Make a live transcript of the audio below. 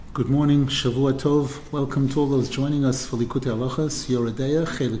Good morning, Shavua Tov. Welcome to all those joining us for Lekutey Halakhos, Yoreh Deah,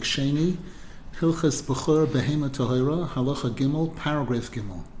 Chelik Sheni, Hilchos Bechor, Beheyma Tehora, Halacha Gimel, Paragraph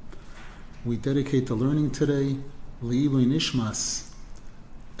Gimel. We dedicate the learning today, Le'ilui Nishmas,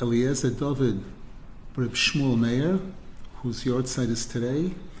 Eliezer David, Reb Shmuel Meir, whose yahrzeit is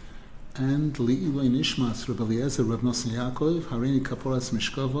today, and Le'ilui Nishmas, Reb Eliezer, Rabbi Nasan Maimon, Hareini Kaporas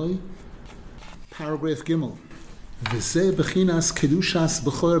Mishkavoi, Paragraph Gimel. V'zeh bechinas kedushas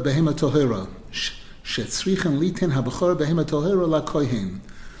bechor behema Tehora shetzrichen litin habechor behema Tehora lakohen.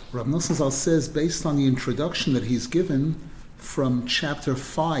 Rabbi Nasan Zal says, based on the introduction that he's given from chapter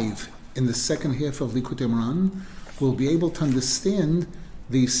 5 in the second half of Lekutey Halakhos, we'll be able to understand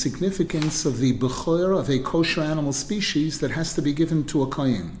the significance of the bechor of a kosher animal species that has to be given to a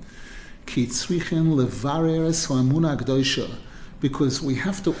kohen. Ki tzrichen levarer ha'emunah ha'kedosha, because we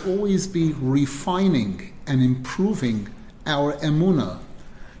have to always be refining and improving our emunah,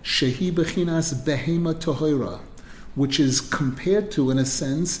 shehi bechinas behema Tehora, which is compared to, in a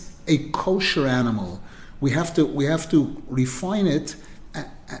sense, a kosher animal. We have to refine it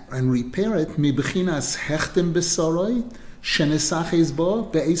and repair it. Mi bechinas hechtem besoroi shenesaches bo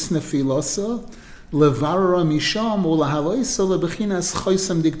beis nefilasa levarara misham ulahaloisa lebechinas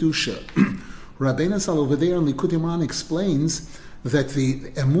choisam dikdusha. Rabbi Nasan over there in Lekutey Halakhos explains that the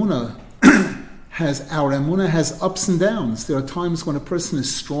emunah our emunah has ups and downs. There are times when a person is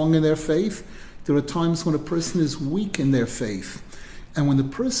strong in their faith. There are times when a person is weak in their faith. And when the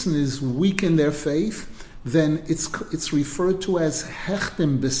person is weak in their faith, then it's referred to as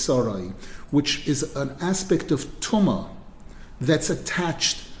hechtem besoroi, which is an aspect of tumah that's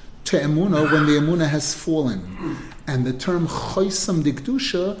attached to emunah when the emunah has fallen. And the term choisam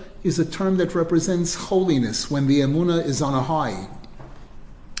dikdusha is a term that represents holiness when the emunah is on a high.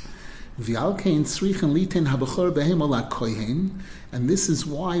 And this is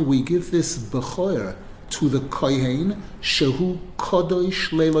why we give this bechor to the kohen, shehu kodosh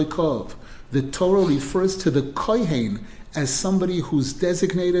leilokov. The Torah refers to the kohen as somebody who's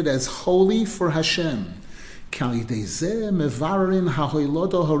designated as holy for Hashem.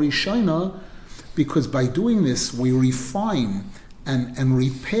 Because by doing this, we refine and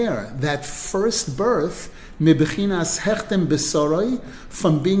repair that first birth, mebechinas hechtem besoroi,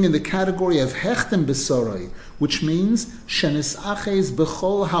 from being in the category of hechtem besoroi, which means shenis aches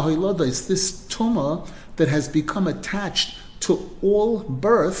bechol ha'ilodos, this tumah that has become attached to all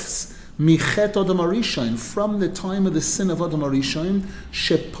births, michet Adam Harishon, from the time of the sin of Adam Harishon,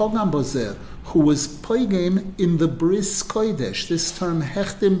 shepogam bozer, who was poigem in the bris kodesh, this term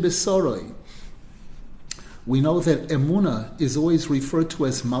hechtem besoroi. We know that emunah is always referred to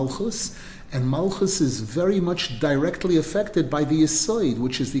as malchus, and malchus is very much directly affected by the yesod,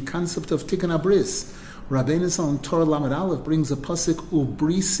 which is the concept of tikkun habris. Rabbi Nasan Torah Lamed Aleph brings a pasuk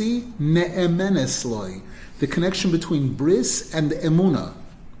ubrisi ne'emenes loi, the connection between bris and emunah.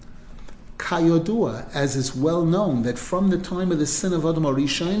 Kayodua, as is well known, that from the time of the sin of Adam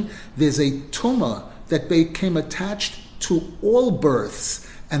Harishon, there's a tumah that became attached to all births,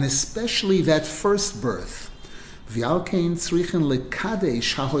 and especially that first birth. And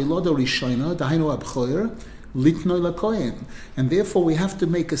therefore we have to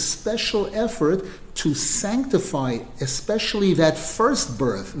make a special effort to sanctify especially that first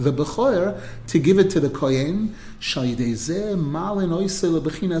birth, the bechor, to give it to the kohen.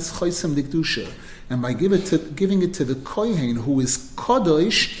 And by giving it to the kohen, who is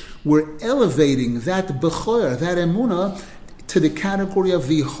kadosh, we're elevating that bechor, that emunah, to the category of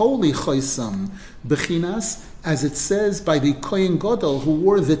the holy choisam, bechinas, as it says by the Kohen Gadol who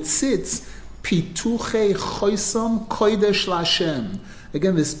wore the tzitz, pituche choisam kodesh laShem.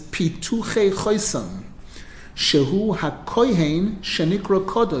 Again, this pituche choisam, shehu hakohen shenikra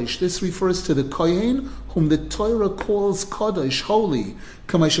kodesh. This refers to the kohen whom the Torah calls kodesh, holy.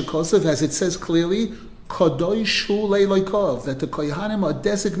 Kamashakosov, as it says clearly, kodesh hu leilokov, that the kohanim are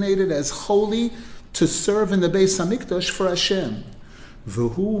designated as holy to serve in the Beis Hamikdash for Hashem.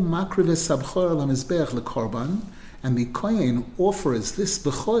 V'hu makriv esabchor al mizbeach lekorban, and the kohen offers this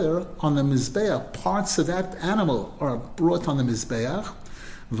bechor on the mizbeach. Parts of that animal are brought on the mizbeach.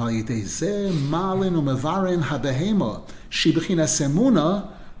 V'yidei zeh malin umevarin habehema shi bechinas emuna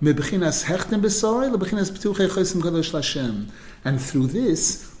mebechinas hechtem besorei lebechinas ptuchei chosim kadosh l'Hashem. And through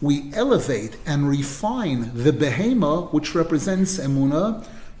this we elevate and refine the behema, which represents emuna,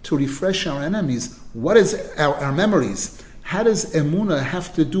 to refresh our enemies. What is our memories? How does emunah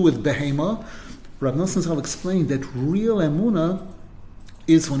have to do with behema? Rabbi Nasan Zal explained that real emunah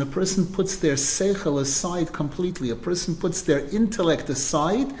is when a person puts their seichel aside completely. A person puts their intellect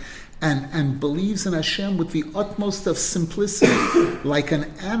aside and believes in Hashem with the utmost of simplicity, like an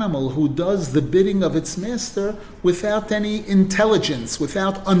animal who does the bidding of its master without any intelligence,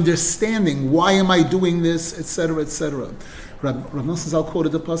 without understanding, why am I doing this, etc., etc. Rabbi Nasan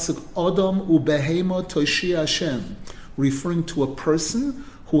quoted the pasuk, Adam u Beheyma toshia Hashem, referring to a person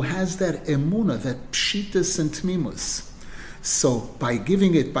who has that emunah, that pshitas and tmimus. So by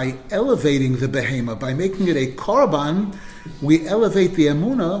giving it, by elevating the Beheyma, by making it a korban, we elevate the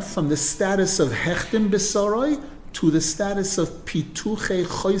emunah from the status of hechtim b'soroi to the status of pituche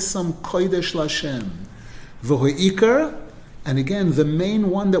choisam kodesh l'Hashem. V'ho'ikar, and again, the main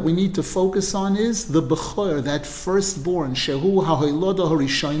one that we need to focus on is the bechor, that firstborn, shehu ha'hoiloda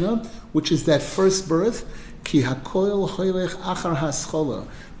harishona, which is that first birth, ki hakoil hoilech achar haschola,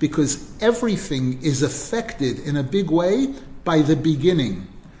 because everything is affected in a big way by the beginning.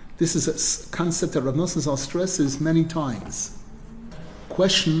 This is a concept that Rabbi Nasan stresses many times.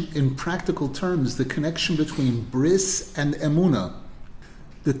 Question in practical terms, the connection between bris and emunah.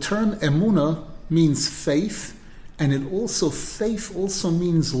 The term emunah means faith, and faith also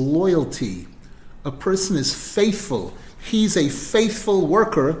means loyalty. A person is faithful. He's a faithful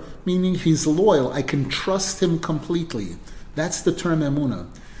worker, meaning he's loyal. I can trust him completely. That's the term emunah.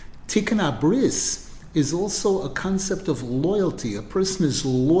 Tikkun bris is also a concept of loyalty. A person is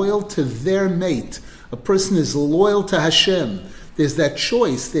loyal to their mate. A person is loyal to Hashem. There's that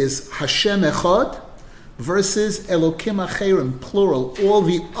choice. There's Hashem Echad versus Elokim Acherim, plural, all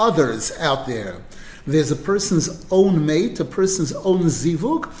the others out there. There's a person's own mate, a person's own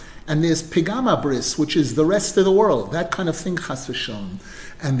zivug, and there's Pigama Bris, which is the rest of the world. That kind of thing, Chas v'Shalom.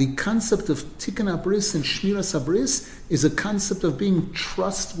 And the concept of Tikkun Bris and Shmiras Bris is a concept of being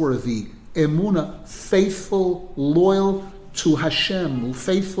trustworthy, emunah, faithful, loyal to Hashem,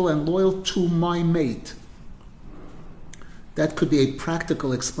 faithful and loyal to my mate. That could be a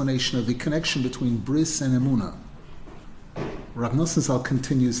practical explanation of the connection between bris and emunah. Rabbi Nasan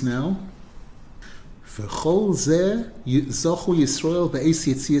continues now. V'chol zeh zochu Yisrael be'es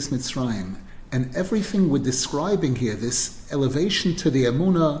yetzias Mitzrayim. And everything we're describing here, this elevation to the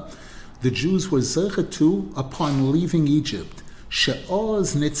emunah, the Jews were zeichet to upon leaving Egypt.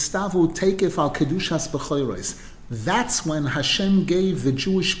 She'oz nitztavu teikef al kedushas b'choros. That's when Hashem gave the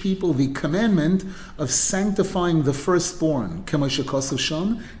Jewish people the commandment of sanctifying the firstborn. K'moshe kosav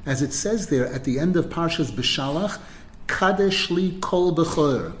shon, as it says there at the end of Parshas B'Shalach, Kadesh li kol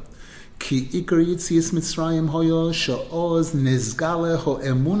b'chor. Ki ikar yitzias Mitzrayim hoyo she'oz nizgale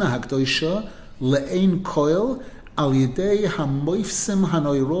ho'emuna hakdosha le'ein koil al yidei hamoifsim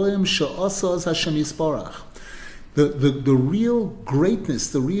hanoiroim she'osos Hashem yisborach. The real greatness,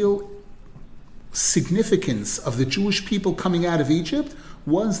 the real significance of the Jewish people coming out of Egypt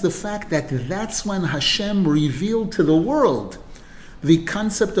was the fact that that's when Hashem revealed to the world the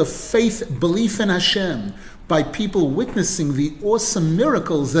concept of faith, belief in Hashem, by people witnessing the awesome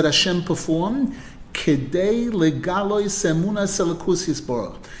miracles that Hashem performed. Kedei legalois emunas Lekutey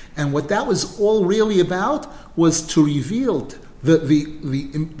Halakhos. And what that was all really about was to reveal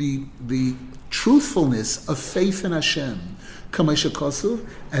the truthfulness of faith in Hashem.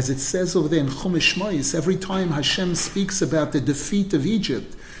 As it says over there in Chumash Shmois, every time Hashem speaks about the defeat of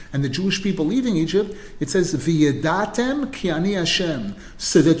Egypt and the Jewish people leaving Egypt, it says, V'yedatem ki ani Hashem,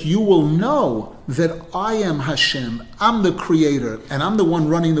 so that you will know that I am Hashem, I'm the creator, and I'm the one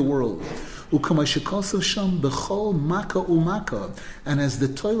running the world. And as the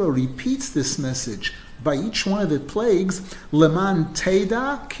Torah repeats this message by each one of the plagues, Leman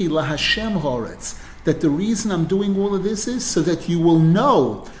Teda ki laHashem horetz, that the reason I'm doing all of this is so that you will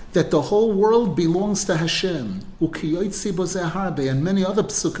know that the whole world belongs to Hashem. Ukiyoitzi bozeh harbe, and many other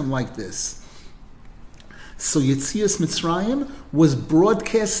psukim like this. So Yetzias Mitzrayim was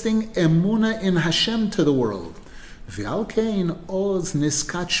broadcasting emunah in Hashem to the world. V'alkein oz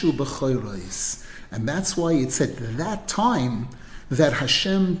niskachu b'choros, and that's why it's at that time that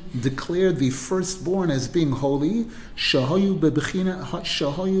Hashem declared the firstborn as being holy. Shahoyu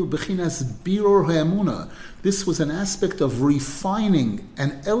bechinas birur ha'emunah. This was an aspect of refining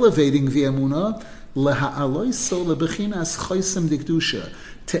and elevating the emunah. Leha'aloiso lebechinas choisem dikdusha,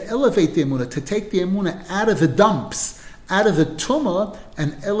 to elevate the emunah, to take the emunah out of the dumps, out of the tumah,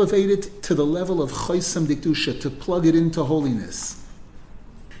 and elevate it to the level of choisem dikdusha, to plug it into holiness.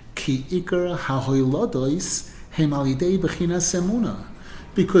 Ki ikar ha'hoilodois,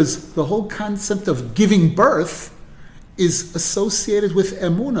 because the whole concept of giving birth is associated with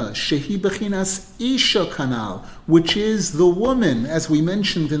emunah, shehi bechinas isha kanal, which is the woman, as we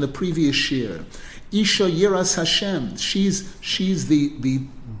mentioned in the previous shiur. Isha yiras Hashem, she's the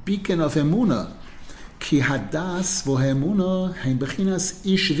beacon of emunah. Ki hadas v'ha'emuna hein bechinas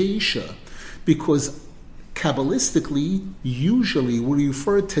ish v'isha. Because Kabbalistically, usually we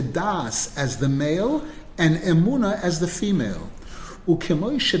refer to das as the male and emuna as the female.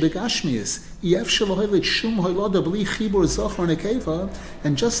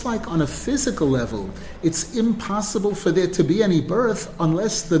 And just like on a physical level, it's impossible for there to be any birth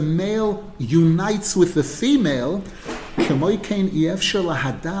unless the male unites with the female.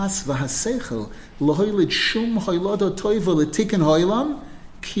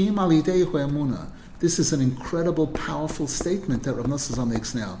 This is an incredible, powerful statement that Rabbi Nasan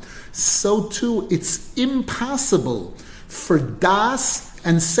makes now. So too, it's impossible for das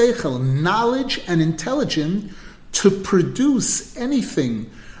and seichel, knowledge and intelligence, to produce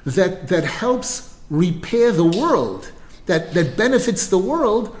anything that helps repair the world, that benefits the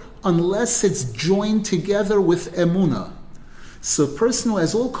world, unless it's joined together with emunah. So a person who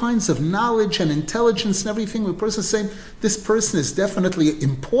has all kinds of knowledge and intelligence and everything, the person is saying, this person is definitely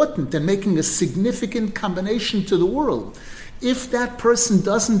important and making a significant combination to the world. If that person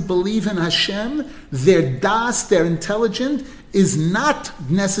doesn't believe in Hashem, their das, their intelligence, is not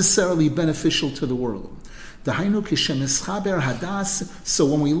necessarily beneficial to the world. So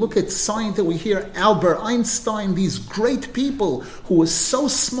when we look at science, that we hear Albert Einstein, these great people who were so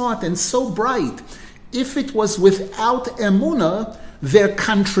smart and so bright, if it was without emunah, their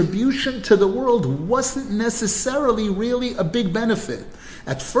contribution to the world wasn't necessarily really a big benefit.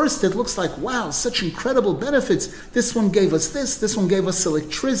 At first it looks like, wow, such incredible benefits. This one gave us this one gave us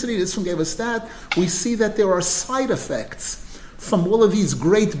electricity, this one gave us that. We see that there are side effects from all of these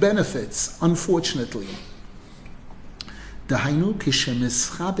great benefits, unfortunately.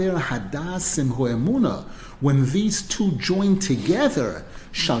 When these two join together,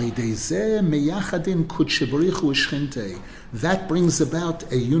 that brings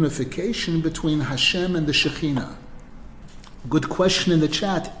about a unification between Hashem and the Shekhinah. Good question in the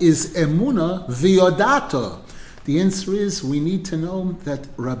chat. Is emuna v'yodato? The answer is, we need to know that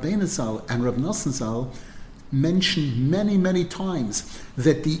Rabbi Nasan and Rabbi Nasan Zal mentioned many, many times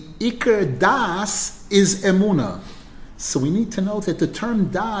that the Iker Das is emuna. So we need to know that the term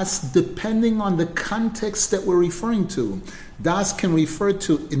das, depending on the context that we're referring to, das can refer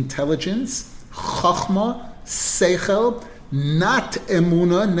to intelligence, chachma, seichel, not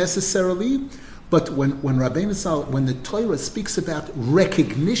emuna necessarily. But when Rabbi Nasan, when the Torah speaks about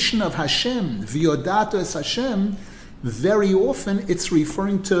recognition of Hashem, v'yodato es Hashem, very often it's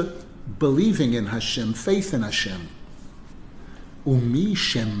referring to believing in Hashem, faith in Hashem. Umi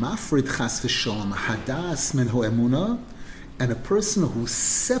shemafrid chas v'sholom hadas min ho'emuna, and a person who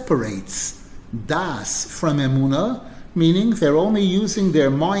separates das from emuna, meaning they're only using their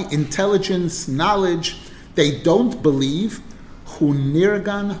mind, intelligence, knowledge, they don't believe, hu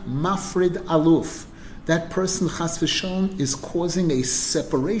nirgan mafrid aluf. That person chas v'sholom is causing a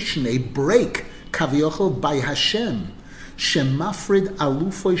separation, a break, kaviochel, by Hashem. Shemafrid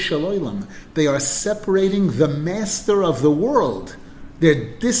alufoy shaloilam. They are separating the master of the world.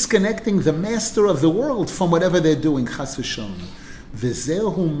 They're disconnecting the master of the world from whatever they're doing. Chas v'sholom.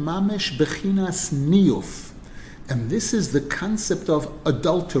 V'zehu mamesh bechinas niyuf. And this is the concept of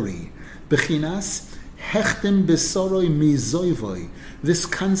adultery. Bechinas hechtem besoroi mizoivoi. This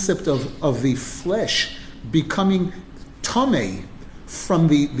concept of the flesh becoming tomei from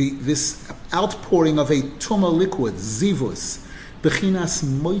this outpouring of a tuma liquid, zivus. Bechinas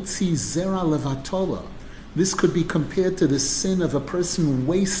moitzi zera levatola. This could be compared to the sin of a person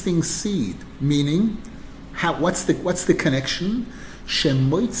wasting seed. Meaning, what's the connection?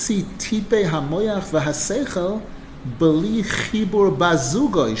 Shemoitzi tipe hamoyach v'haseichel beli chibur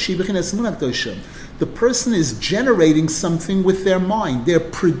bazugoi. She bechinas emunah k'dosha. The person is generating something with their mind. They're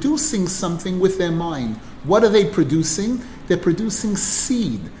producing something with their mind. What are they producing? They're producing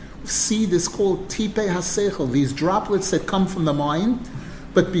seed. Seed is called tipe haseichel, these droplets that come from the mind.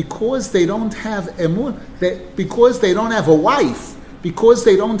 But because they don't have emunah, because they don't have a wife, because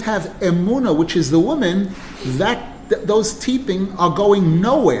they don't have emunah, which is the woman, those teeping are going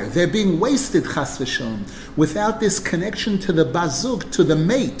nowhere. They're being wasted, chas v'sholom. Without this connection to the bazug, to the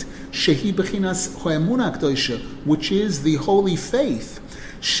mate, shehi bechinas ho'emunah k'dosha, which is the holy faith.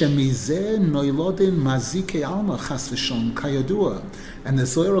 Shemizeh noilodin mazike alma chas v'sholom kayodua. And the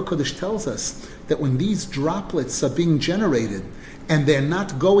Zohar Kodesh tells us that when these droplets are being generated and they're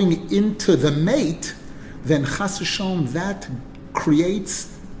not going into the mate, then chas v'sholom, that creates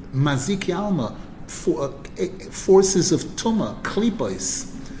mazike alma, forces of tuma, klipos.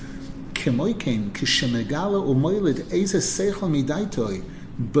 Kemoiken kishemegala umoilid eze seichel midaitoi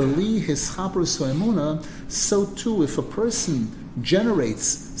beli hischabrus ho'emuna. So too, if a person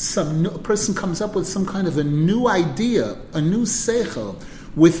generates a person comes up with some kind of a new idea, a new seichel,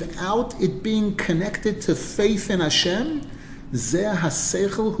 without it being connected to faith in Hashem, zeh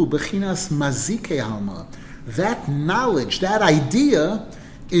haseichel hu bechinas mazikei alma. That knowledge, that idea,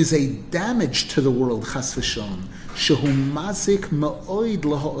 is a damage to the world, chas v'shalom. Shehu mazik ma'oid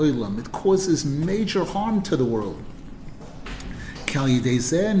laha'olam. It causes major harm to the world. Kal yidei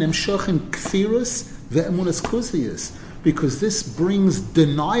zeh nemshochin kfirus ve'emunas kuziyas. Because this brings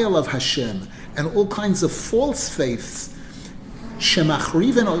denial of Hashem and all kinds of false faiths,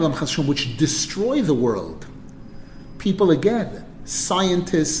 shemachriven olam chas v'shalom, which destroy the world. People, again,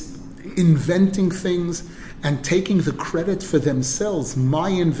 scientists inventing things and taking the credit for themselves, my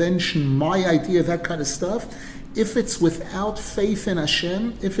invention, my idea, that kind of stuff. If it's without faith in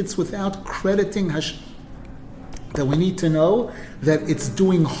Hashem, if it's without crediting Hashem, then we need to know that it's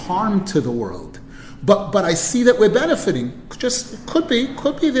doing harm to the world. But I see that we're benefiting. Just could be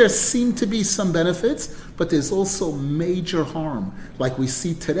there seem to be some benefits, but there's also major harm. Like we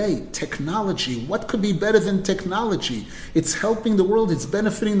see today, technology. What could be better than technology? It's helping the world, it's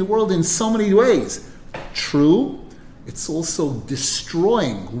benefiting the world in so many ways. True, it's also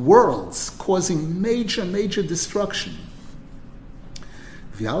destroying worlds, causing major, major destruction.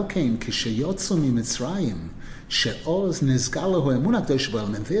 And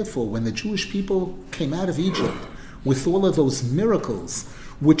therefore, when the Jewish people came out of Egypt with all of those miracles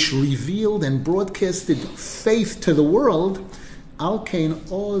which revealed and broadcasted faith to the world,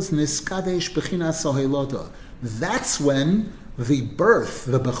 that's when the birth,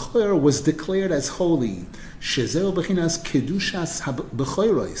 the Bechor, was declared as holy. This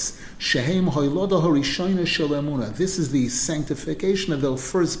is the sanctification of the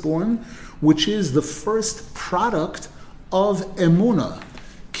firstborn, which is the first product of Emunah.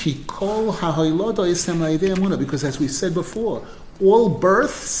 Because as we said before, all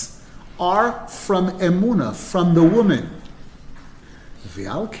births are from Emunah, from the woman.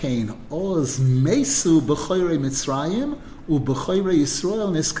 V'alkein oz mesu b'choyrei Mitzrayim u'b'choyrei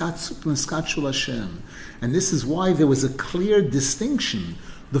Yisrael niskatshul Hashem. And this is why there was a clear distinction.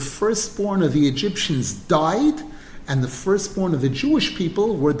 The firstborn of the Egyptians died, and the firstborn of the Jewish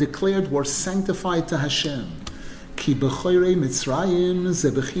people were sanctified to Hashem. Ki b'choyrei Mitzrayim ze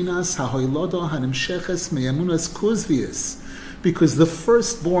b'chinas ha'hoylodo hanimsheches me'emunas kuzvius. Because the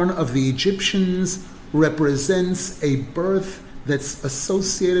firstborn of the Egyptians represents a birth that's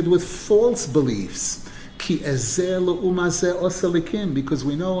associated with false beliefs. Because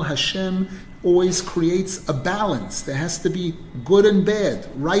we know Hashem always creates a balance. There has to be good and bad,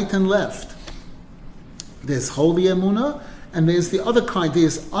 right and left. There's holy emunah, and there's the other kind,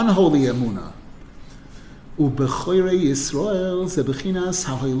 there's unholy emunah.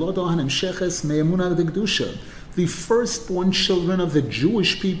 The firstborn children of the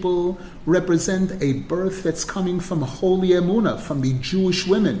Jewish people represent a birth that's coming from holy emunah, from the Jewish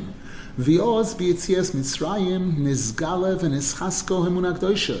women.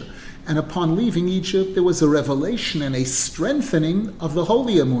 And upon leaving Egypt, there was a revelation and a strengthening of the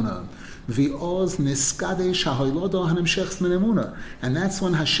holy emunah. And that's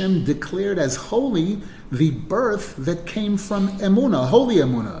when Hashem declared as holy the birth that came from emunah, holy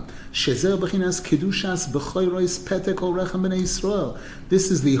emunah.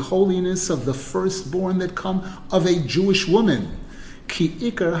 This is the holiness of the firstborn that come of a Jewish woman. Because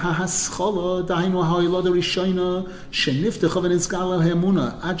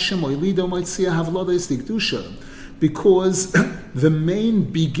the main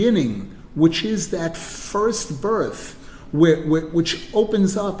beginning, which is that first birth, which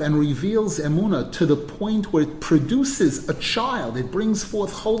opens up and reveals emunah to the point where it produces a child, it brings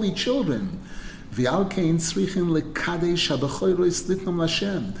forth holy children. This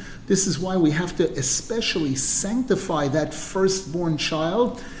is why we have to especially sanctify that firstborn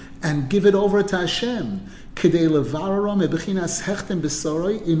child and give it over to Hashem, in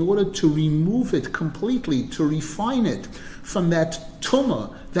order to remove it completely, to refine it from that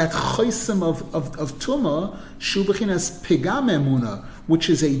tumah, that chosim of tumah, shu bechinas pigam emunah, which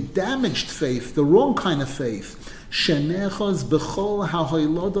is a damaged faith, the wrong kind of faith, shenechos b'chol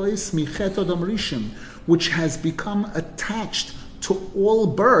hahoylodos michet adam rishon, which has become attached to all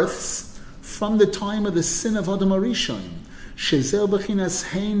births from the time of the sin of Adam Arishon. Shezel bechinas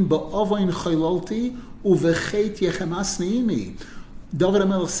hein ba'avoin chaylolti uvechet yechemasni imi. David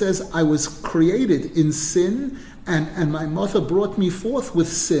HaMelech says, I was created in sin, and my mother brought me forth with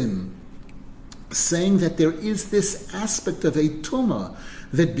sin, saying that there is this aspect of a tumah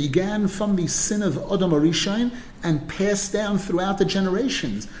that began from the sin of Adam Arishon and passed down throughout the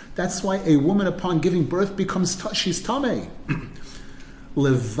generations. That's why a woman, upon giving birth, she's tameh.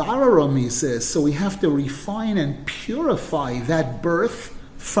 Levararo says, so we have to refine and purify that birth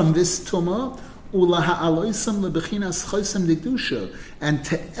from this tumah, and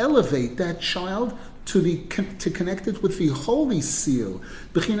to elevate that child to connect it with the holy seal,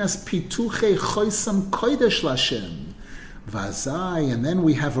 Bechinas pituche choisam kodesh lashem. Vazai, and then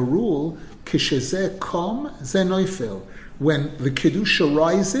we have a rule, kishezeh kom ze noifel. When the kedusha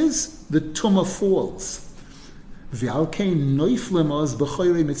rises, the tumah falls. V'alkein noiflemos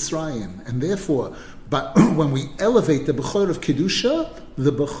b'choyrei Mitzrayim, and therefore, but when we elevate the b'choyer of kedusha,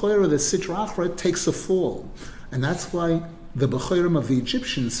 the b'choyer of the sitra achra takes a fall, and that's why the b'choyerim of the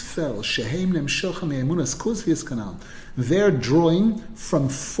Egyptians fell. Shehem nemshocha me'emunas kuz v'yiskanal. They're drawing from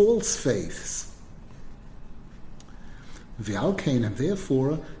false faiths. V'alkein, and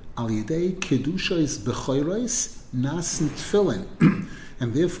therefore, al yidei kedusha is b'choyeros nasin tefillin.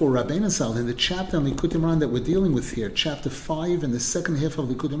 And therefore, Rabbi Nasan, in the chapter on Lekutey Halakhos that we're dealing with here, chapter 5 and the second half of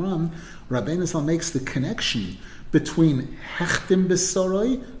Lekutey Halakhos, Rabbi Nasan makes the connection between hechtim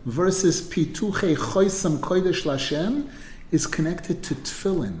besoroi versus pituche choisam kodesh lashem is connected to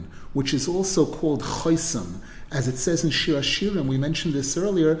tefillin, which is also called choisam. As it says in Shiur, and we mentioned this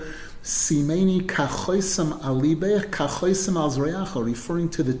earlier, simeni kachoisam alibech kachoisam al zreyacha, referring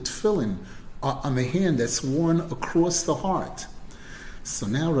to the tefillin on the hand that's worn across the heart. So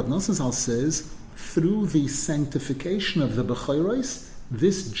now Rabbi Nasan says, through the sanctification of the Bechayros,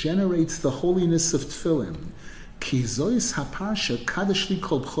 this generates the holiness of tefillin. Ki zois haparsha kadosh li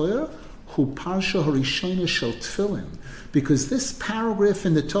kol b'choyer hu parsha harishona shel tefillin. Because this paragraph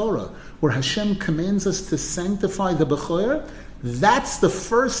in the Torah, where Hashem commands us to sanctify the Bechoyer, that's the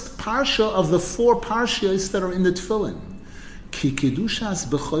first parsha of the 4 parshas that are in the tefillin. Ki kedushas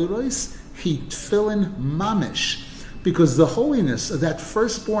Bechoyros hi tefillin mamish. Because the holiness of that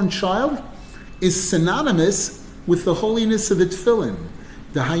firstborn child is synonymous with the holiness of the tefillin.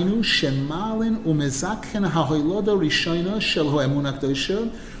 Dahainu shemalin umezaken hahoiloda rishona shel ho'emunah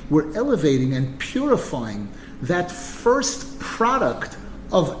kedosha. We're elevating and purifying that first product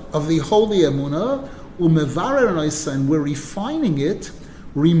of the holy emunah, umevarer noisa, and we're refining it,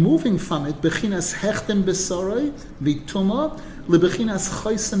 removing from it bechinas hechtem besorei vituma lebechinas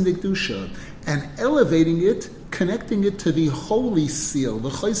choisem dekdusha, and elevating it, connecting it to the holy seal, the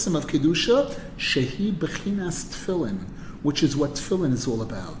choisem of kedusha, shehi bechinas tefillin, which is what tefillin is all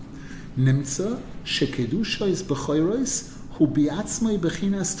about. Nimtza shekedusha is b'choyros hu biatzmai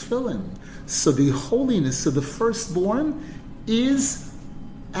bechinas tefillin. So the holiness of the firstborn is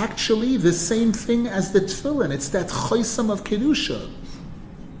actually the same thing as the tefillin. It's that choisem of kedusha.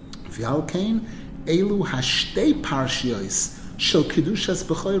 V'alkein elu hashtei parshios shel kedushas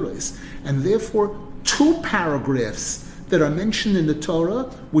b'choyros, and therefore 2 paragraphs that are mentioned in the Torah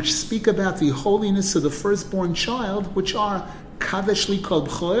which speak about the holiness of the firstborn child, which are kadosh li kol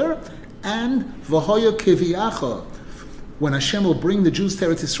b'choyer and v'hoya keviyacha. When Hashem will bring the Jews to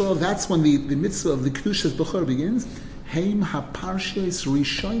Eretz Yisrael, that's when the mitzvah of the kedushas b'choyer begins. Heim haparshes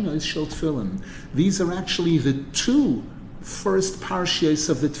rishonos shel tefillin. These are actually the 2 first parshias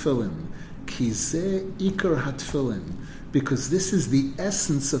of the tefillin. Ki zeh ikar hatefillin, because this is the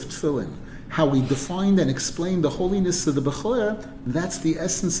essence of tefillin. How we defined and explained the holiness of the Bechoyer, that's the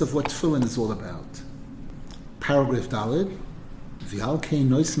essence of what tefillin is all about. Paragraph Daled, V'alkein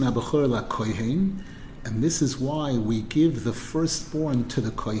noisem ha'Bechoyer la'kohen, and this is why we give the firstborn to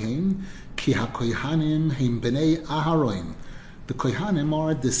the kohen, ki ha'kohanim heim b'nei Aharon. The kohanim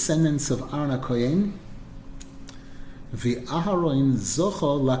are descendants of Aaron HaKohen. V'Aharon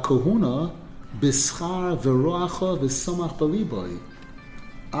zocha la'kohuna b'schar v'roacha v'samach b'liboy.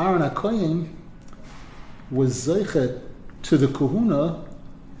 Aaron HaKohen was zeichet to the kahuna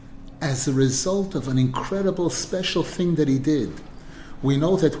as a result of an incredible special thing that he did. We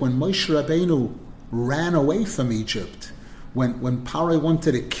know that when Moshe Rabbeinu ran away from Egypt, when Paro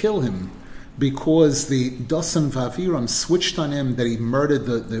wanted to kill him because the Dosan Vaviram switched on him, that he murdered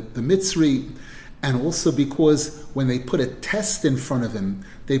the Mitzri, and also because when they put a test in front of him,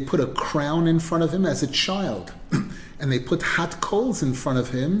 they put a crown in front of him as a child, and they put hot coals in front of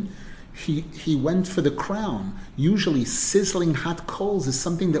him, he went for the crown. Usually sizzling hot coals is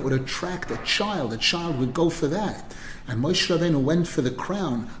something that would attract a child. A child would go for that. And Moshe Rabbeinu went for the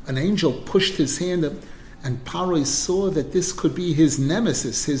crown. An angel pushed his hand up, and Paro saw that this could be his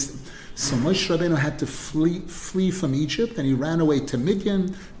nemesis. So Moshe Rabbeinu had to flee from Egypt, and he ran away to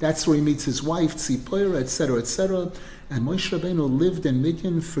Midian. That's where he meets his wife, Tzipora, etc., etc. And Moshe Rabbeinu lived in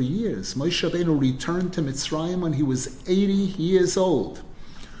Midian for years. Moshe Rabbeinu returned to Mitzrayim when he was 80 years old.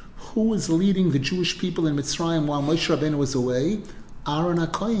 Who was leading the Jewish people in Mitzrayim while Moshe Rabbeinu was away? Aaron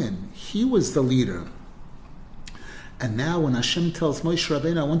HaKohen. He was the leader. And now when Hashem tells Moshe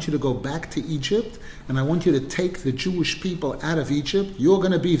Rabbeinu, I want you to go back to Egypt, and I want you to take the Jewish people out of Egypt, you're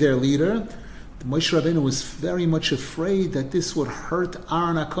going to be their leader, Moshe Rabbeinu was very much afraid that this would hurt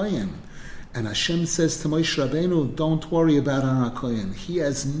Aaron HaKohen. And Hashem says to Moshe Rabbeinu, don't worry about Aaron HaKohen. He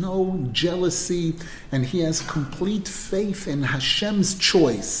has no jealousy, and he has complete faith in Hashem's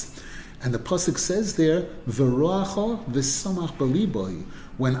choice. And the pasuk says there, V'roacha v'samach b'liboy.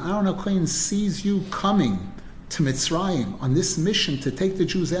 When Aaron HaKohen sees you coming to Mitzrayim on this mission to take the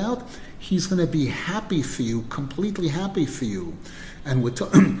Jews out, he's going to be happy for you, completely happy for you. And with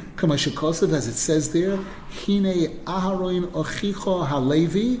Kamashikosav, as it says there, Hine Aharon Ochicho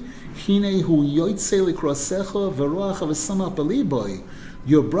Halevi, Hine Hu Yoitze Likrosecho V'roacha v'samach b'liboy.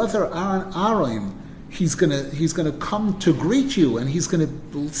 Your brother Aaron, he's gonna come to greet you, and he's gonna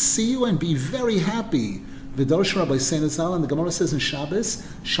see you and be very happy. V'darsh Rabbi Seinazal, and the Gemara says in Shabbos,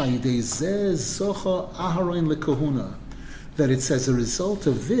 Shayidei Zeh Zocha Aharon Lekahuna, that it's as a result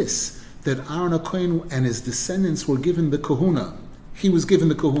of this that Aaron HaKohen and his descendants were given the kahuna. He was given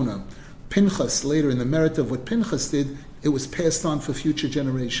the kahuna. Pinchas, later in the merit of what Pinchas did, it was passed on for future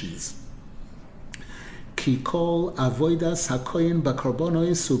generations. Ki kol avodas hakohen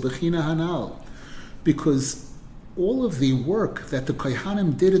bakarbonos ubechina hanal. Because all of the work that the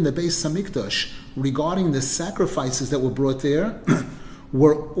Kohanim did in the Beis Hamikdash regarding the sacrifices that were brought there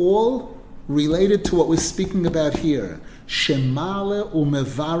were all related to what we're speaking about here. Shemale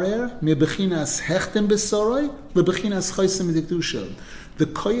umevarer mebechinas hechten besoroi lebechinas chosem midikdusha. The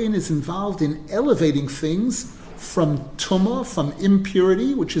Kohen is involved in elevating things from tumah, from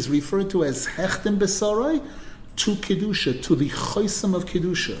impurity, which is referred to as hechten besoroi, to kedusha, to the chosem of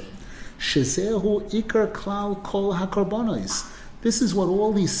kedusha. Shezehu ikar klal kol hakarbonos. This is what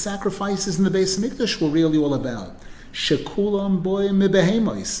all these sacrifices in the Beis Hamikdash were really all about. Shekulam boy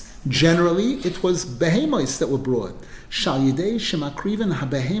mebehemos. Generally, it was behemos that were brought. Shal yidei shemakriven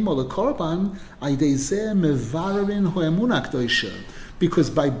habehemo lekorban aydei zeh mevarerin hoemunah k'doisha.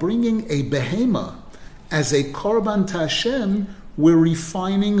 Because by bringing a behema as a korban to Hashem, we're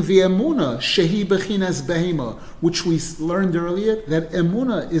refining the emunah, shehi bechinas behema, which we learned earlier, that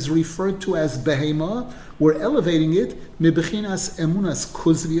emunah is referred to as behema. We're elevating it, mebechinas emunas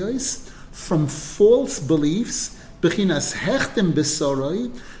kuzvios, from false beliefs, bechinas hechtem besoroi,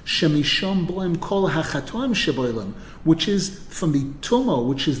 shemishom boim kol hachatoim sheboilam, which is from the tumah,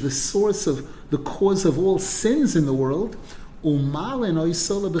 which is the source of the cause of all sins in the world. We're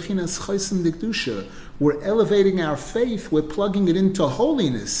elevating our faith, we're plugging it into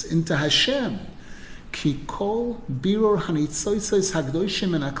holiness, into Hashem. Because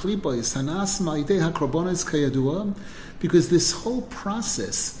this whole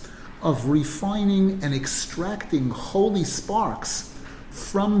process of refining and extracting holy sparks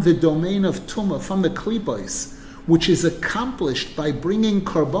from the domain of Tumah, from the klipos, which is accomplished by bringing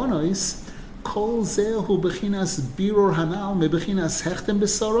karbonos, Kol zehu bechinas birur hanal mebechinas hechten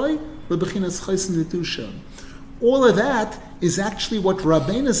besoroi lebechinas chosem nedusha. All of that is actually what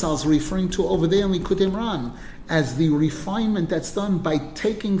Rabbi Nasan is referring to over there in Lekutey Halakhos as the refinement that's done by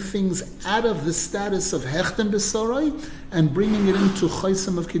taking things out of the status of hechten besoroi and bringing it into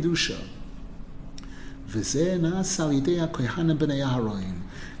chosem of kedusha. V'zeh na'asa al yidei hakohanim b'nei Aharon.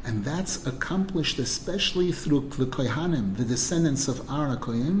 And that's accomplished especially through the Kohanim, the descendants of Aaron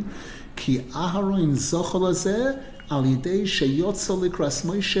HaKohen. Ki Aharon zochel hazeh al yidei sheyotza likras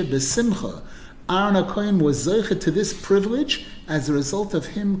Moshe besimcha. Aaron HaKohen was zoche to this privilege as a result of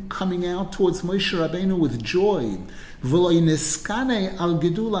him coming out towards Moshe Rabbeinu with joy. V'lo niskane al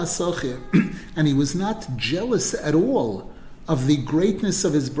gedul hasocher. And he was not jealous at all of the greatness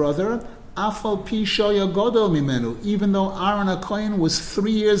of his brother, Afal pi shoya godol mimenu, even though Aaron HaKohen was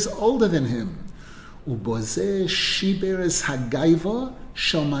 3 years older than him. Ubozeh shiberes hagaiva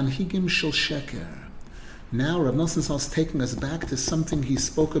shel manhigim shel sheker. Now Rabbi Nasan is taking us back to something he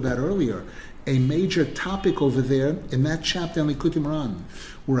spoke about earlier, a major topic over there in that chapter in Lekutey Halakhos,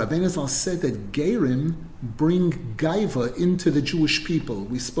 where Rabbi Nasan said that Gerim bring gaiva into the Jewish people.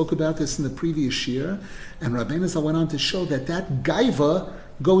 We spoke about this in the previous year, and Rabbi Nasan went on to show that gaiva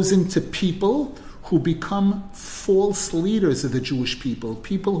goes into people who become false leaders of the Jewish people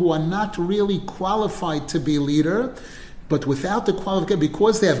who are not really qualified to be leader, but without the qualification,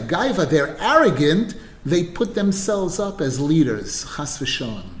 because they have gaiva, they're arrogant, they put themselves up as leaders, chas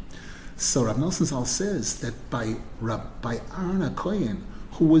v'shalom. So Rabbi Nasan says that by Aaron HaKohen,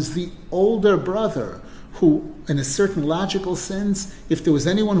 who was the older brother, who, in a certain logical sense, if there was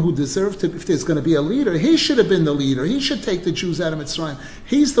anyone who deserved to, if there's going to be a leader, he should have been the leader. He should take the Jews out of Mitzrayim.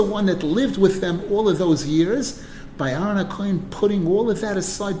 He's the one that lived with them all of those years. by Aaron HaKohen putting all of that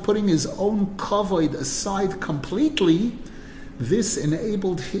aside, putting his own kavod aside completely, this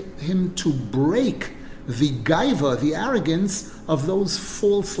enabled him to break the gaiva, the arrogance of those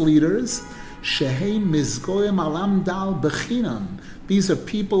false leaders. Shehei mizgoyim alam dal bechinam. These are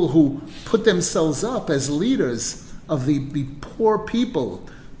people who put themselves up as leaders of the poor people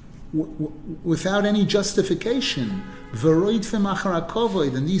without any justification. V'roidfim achar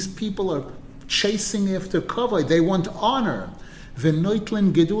kavod, and these people are chasing after kavod. They want honor.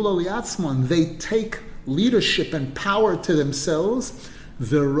 V'noitlen gedula liatzmon. They take leadership and power to themselves.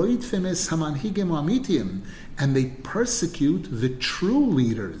 V'roidfim es hamanhigim amitim, and they persecute the true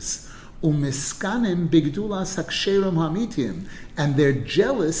leaders. Umiskanim bigdulas haksherim hamitim, and they're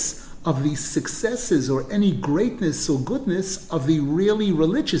jealous of the successes or any greatness or goodness of the really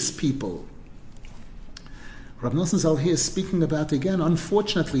religious people. Rabbi Nasan Zal here is speaking about, again,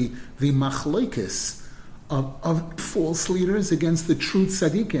 unfortunately, the machlokes of false leaders against the true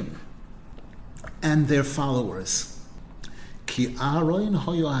tzaddikim and their followers. Ki Aaron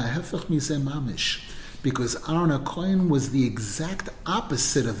hoyo hahefech mizeh mamish, because Aaron HaKohen was the exact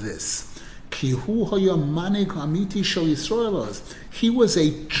opposite of this. Ki hu hoyo manig amiti shel Yisraelos. He was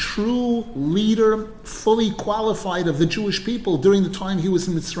a true leader, fully qualified of the Jewish people during the time he was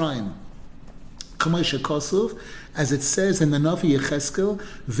in Mitzrayim. Kamei shekasuv, as it says in the Navi Yecheskel,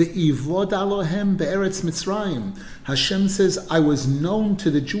 ve'ivod alohem be'eretz Mitzrayim. Hashem says, I was known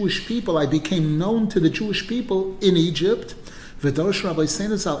to the Jewish people, I became known to the Jewish people in Egypt. V'dorosh Rabbi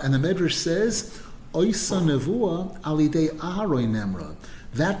Senazal, and the Medrash says, Oisa nevuah alidei Aharon nemra.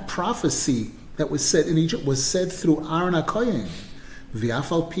 That prophecy that was said in Egypt was said through Aaron HaKohen.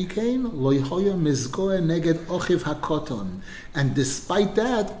 V'afal pikein lo yhoya mizgoeh neged ochiv hakoton. And despite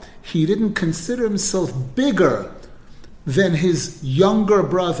that, he didn't consider himself bigger than his younger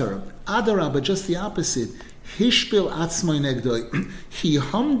brother. Adarabah, just the opposite. Hishpil atzmai negdoi. He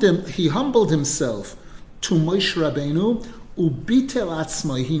humbled himself to Moshe Rabbeinu. Ubitel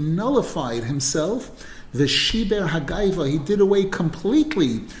atzmai. He nullified himself. The shiber hagaiva, he did away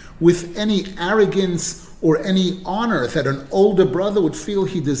completely with any arrogance or any honor that an older brother would feel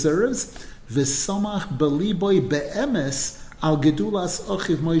he deserves. V'samach beliboy be'emes al gedulas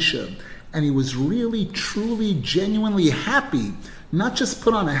ochiv Moshe, and he was really, truly, genuinely happy. Not just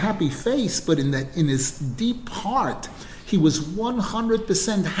put on a happy face, but in his deep heart, he was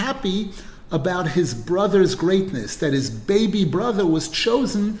 100% happy about his brother's greatness. That his baby brother was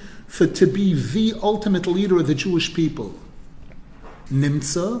chosen to be the ultimate leader of the Jewish people.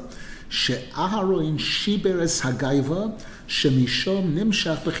 Nimtza she'aharon shiberes hagaiva shemishom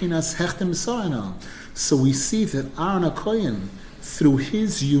nimshach bechinas hechtem sarana. So we see that Aaron HaKohen, through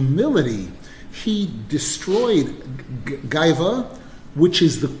his humility, he destroyed gaiva, which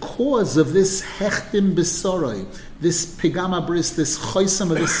is the cause of this hechtim besoroi, this pigama bris, this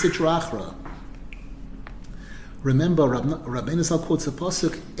choisam of this sitra achra. Remember, Rabbi Nasan quotes a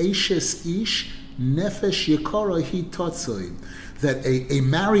pasuk, Eishes ish nefesh yekara hi totzoi, that a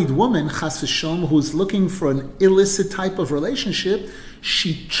married woman, chas v'shom, who's looking for an illicit type of relationship,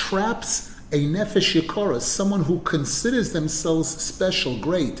 she traps a nefesh yekara, someone who considers themselves special,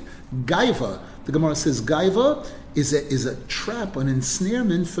 great. Gaiva, the Gemara says, Gaiva is a trap, an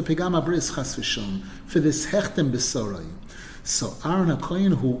ensnarement for pigama bris chas v'shom, for this hechtem besoroi. So Aaron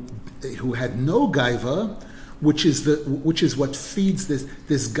HaKohen, who had no Gaiva, which is what feeds this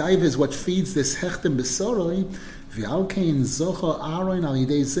gaiva, is what feeds this hechtem besoroi. V'alkein zocha Aaron al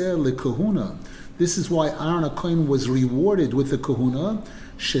yidei zeh lekahuna. This is why Aaron HaKohen was rewarded with the kahuna.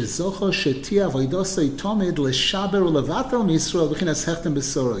 Shezocha shetia avoidosei tomed leshaber ulevatel miYisrael b'chinas hechtem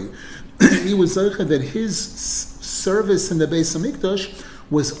besoroi. He was zocha that his service in the Beis Hamikdash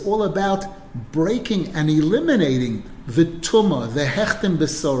was all about breaking and eliminating the tumah, the hechtem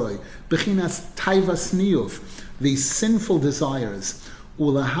besoroi, b'chinas taivas niyuf, the sinful desires,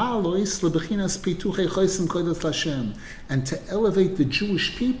 ulahalois leb'chinas pituchei chosim kodos Hashem, and to elevate the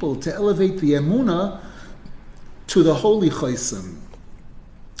Jewish people, to elevate the emunah to the holy chosim.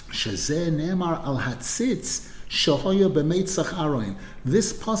 Shezeh ne'emar al hatzitz shahoya b'meitzach Aaron.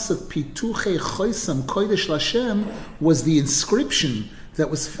 This pasuk pituchei chosim kodesh Hashem was the inscription that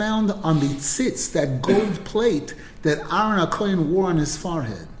was found on the tzitz, that gold plate that Aaron HaKohen wore on his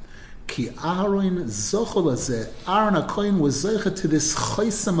forehead. Ki Aaron zochol hazeh, Aaron HaKohen was zocha to this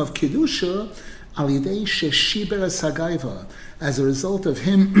choisam of kedusha al yidei sheshiber es hagaiva, as a result of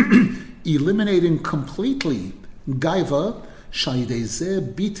him eliminating completely gaiva. Shal yidei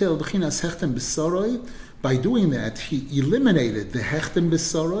zeh bitel b'chinas hechtem besoroi. By doing that, he eliminated the hechtem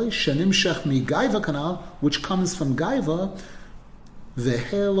besoroi shenimshach mi gaiva kanal, which comes from gaiva.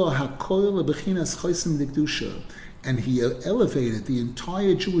 V'helo hakoil b'chinas choisam dekdusha, and he elevated the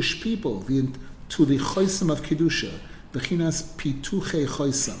entire Jewish people to the Chosim of Kedusha, Bechinas Pituche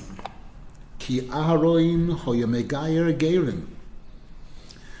Chosim. Ki Aharon hoya megayer gerim.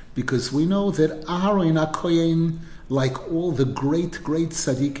 Because we know that Aharon HaKohen, like all the great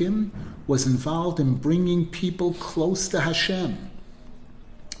tzaddikim, was involved in bringing people close to Hashem,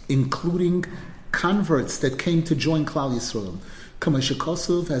 including converts that came to join Klal Yisrael.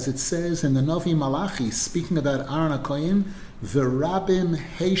 Kamashikosov, as it says in the Navi Malachi, speaking about Aharon HaKohen, V'rabim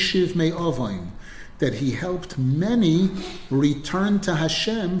heishiv me'ovoim, that he helped many return to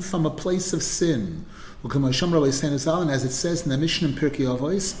Hashem from a place of sin. And as it says in the Mishnah in Pirkei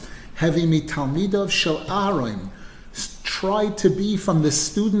Avos, Hevi mitalmidov shel Aharon, tried to be from the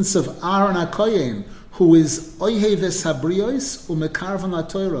students of Aharon HaKohen, who is Oheves Habrios umekarvan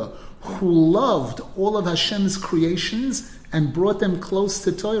LaTorah, who loved all of Hashem's creations and brought them close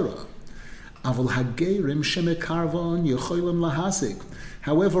to Torah. Avol hagerim shemekarvan yecholim lahazik.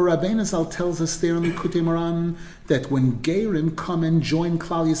 However, Rabbi Nasan tells us there in Lekutey Moran that when gerim come and join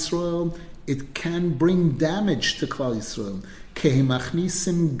Klal Yisrael, it can bring damage to Klal Yisrael.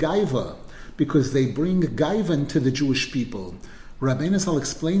 Kehimachnisim gaiva, because they bring gaiva to the Jewish people. Rabbi Nasan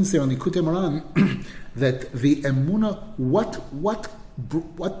explains there in Lekutey Moran that the emuna,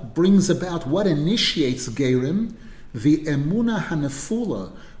 what brings about, what initiates gerim, the emuna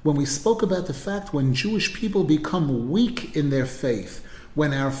hanefula. When we spoke about the fact when Jewish people become weak in their faith,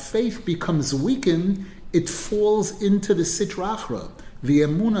 when our faith becomes weakened, it falls into the sitra achra. The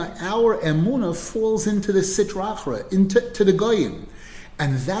emuna, our emuna, falls into the sitra achra, to the goyim.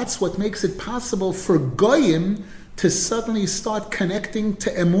 And that's what makes it possible for goyim to suddenly start connecting to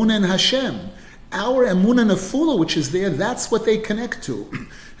emuna and Hashem. Our emuna nefula, which is there, that's what they connect to.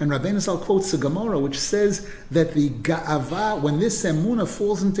 And Rabbi Nasan quotes the Gemara, which says that the ga'ava, when this emuna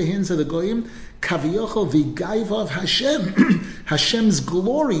falls into hands of the goyim, kaviyochel, the gaiva of Hashem, Hashem's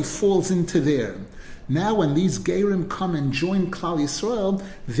glory falls into there. Now when these gerim come and join Klal Yisrael,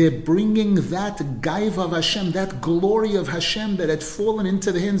 they're bringing that gaiva of Hashem, that glory of Hashem that had fallen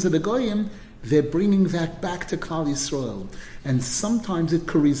into the hands of the goyim, they're bringing that back to Klal Yisrael. And sometimes it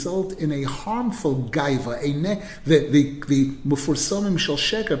could result in a harmful gaiva, the mufursamim shel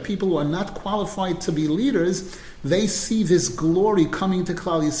sheker, people who are not qualified to be leaders, they see this glory coming to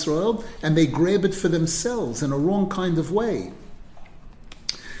Klal Yisrael and they grab it for themselves in a wrong kind of way.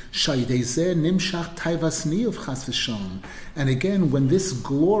 And again, when this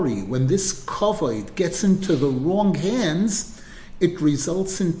glory, when this kavod gets into the wrong hands, it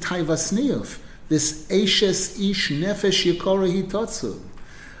results in taivas niyuf, this eishes ish nefesh yikora hitotzu.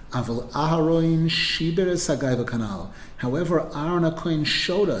 Aval Aharon shiberes hagaiva kanal. However, Aharon HaKohen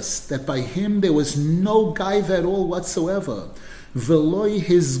showed us that by him there was no gaiva at all whatsoever. Veloi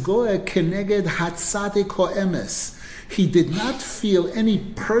hizgoe keneged hatzadik ho'emes. He did not feel any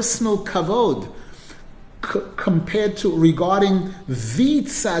personal kavod compared to regarding the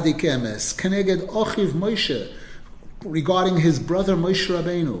tzadik emes, keneged ochiv Moshe, regarding his brother Moshe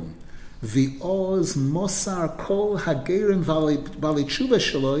Rabbeinu. V'oz mosar kol hagerim v'alitshuva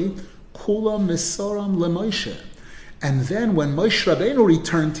shaloi kula mesoram leMoshe. And then when Moshe Rabbeinu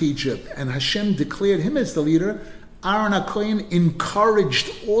returned to Egypt and Hashem declared him as the leader, Aharon HaKohen encouraged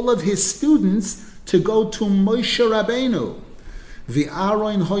all of his students to go to Moshe Rabbeinu.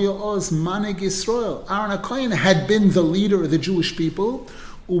 V'Aaron hoya oz manig Yisrael. Aharon HaKohen had been the leader of the Jewish people.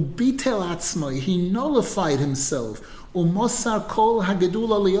 Ubitel atzmai, he nullified himself. Umosar kol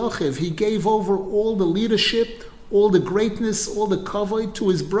hagedula liyochiv, he gave over all the leadership, all the greatness, all the kavod to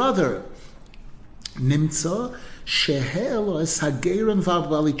his brother. Nimtza shehel es hagerim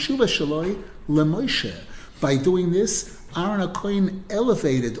v'avalitchuva shaloi leMoshe. By doing this, Aharon HaKohen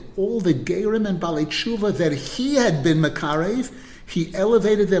elevated all the gerim and balei tshuva that he had been makarev. He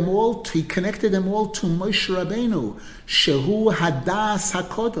elevated them all, he connected them all to Moshe Rabbeinu. Shehu hadas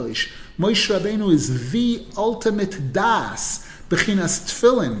hakodesh. Moshe Rabbeinu is the ultimate das. Bechinas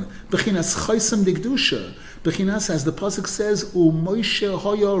tefillin, bechinas chosim digdusha. Bechinas, as the pasuk says, Moshe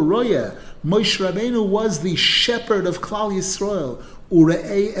hoya roya. Moshe Rabbeinu was the shepherd of Klal Yisrael.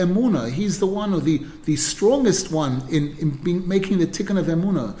 Urei emuna. He's the one, the strongest one in making the tikkun of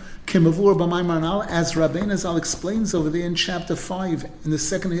emuna. Kimavur b'maimar anal, as Rabbi Nasan explains over there in chapter 5, in the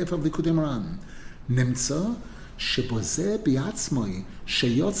second half of Lekutey Moran. Nimtza shebozeh biatzmoi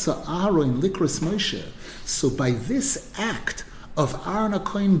sheyotza Aharon likros Moshe. So by this act of Aharon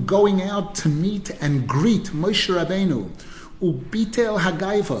HaKohen going out to meet and greet Moshe Rabbeinu, ubitel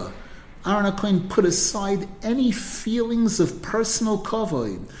hagaiva, Aharon HaKohen put aside any feelings of personal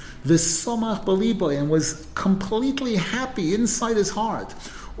kavod, v'somach b'libo, and was completely happy inside his heart.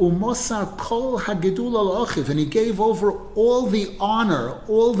 Umosar kol hagedul al achiv, and he gave over all the honor,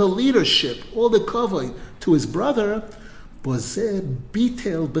 all the leadership, all the kavod to his brother. Bozeh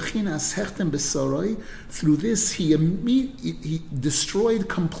bitel bechinas hechtem besoroi. Through this, he destroyed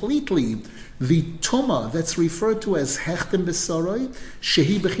completely the tuma that's referred to as hechtem besoroi.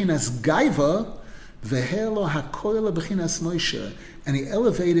 Shehi bechinas gaiva vehelo hakoil bechinas Moshe, and he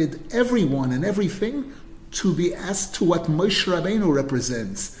elevated everyone and everything to be as to what Moshe Rabbeinu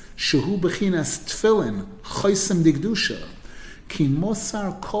represents. Shehu bechinas tefillin choisem digdusha. Ki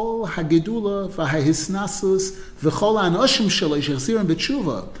mosar kol hagedula v'hahisnasus v'chol ha'anoshim shelo shechzirim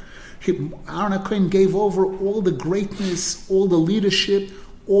b'tshuva. Aaron HaKohen gave over all the greatness, all the leadership,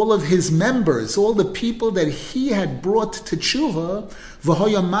 all of his members, all the people that he had brought to tshuva,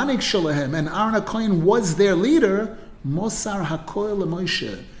 v'hoya manik shelahem, and Aaron HaKohen was their leader. Mosar hakoil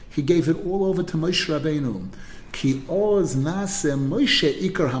Moshe, he gave it all over to Moshe Rabbeinu. Ki oz nase Moshe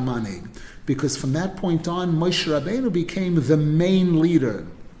ikar hamanig. Because from that point on, Moshe Rabbeinu became the main leader.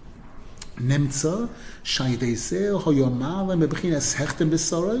 Nemtza shaydezeh hoyomale mebechinas hechtem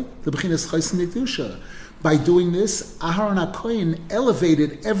besoroi lebechinas chosem nikdusha. By doing this, Aaron HaKohen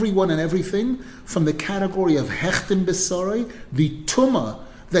elevated everyone and everything from the category of hechtem besoroi, the tumah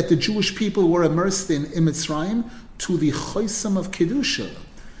that the Jewish people were immersed in Mitzrayim, to the chosem of kedusha.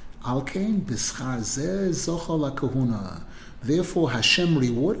 Alkein b'schar zeh zocha lakahuna. Therefore, Hashem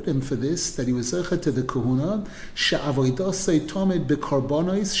rewarded him for this, that he was zecher to the kahuna. She'avoidosei tomed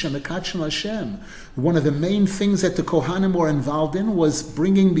b'korbanos shemekachem Hashem. One of the main things that the Kohanim were involved in was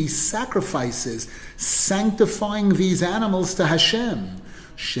bringing these sacrifices, sanctifying these animals to Hashem.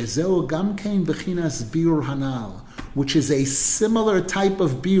 Shezeu gamkein b'chinas birur hanal, which is a similar type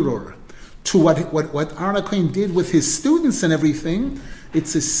of birur to what Aaron HaKohen did with his students and everything.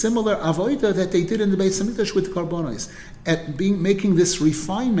 It's a similar avodah that they did in the Beis Hamikdash with karbonos, at making this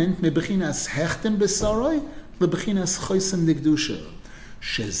refinement mebechinas hechtem besaroi lebechinas choisem digdusha,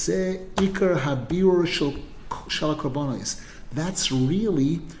 shezeh ikar habirur shel karbonos. That's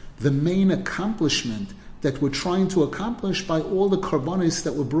really the main accomplishment that we're trying to accomplish by all the karbonos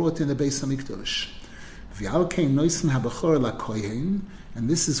that were brought in the Beis Hamikdash. V'alkein noisen habachor lakohen, and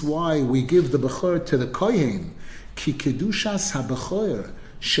this is why we give the bechor to the kohen. Ki kedushas habachor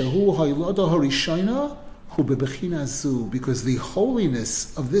shehu haylada harishona hu bebechina zu, because the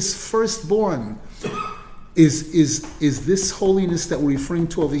holiness of this firstborn is this holiness that we're referring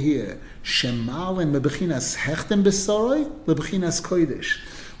to over here. Shemal and bebechinas hechtem besaroi lebechinas kodesh.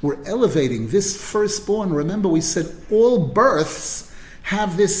 We're elevating this firstborn. Remember, we said all births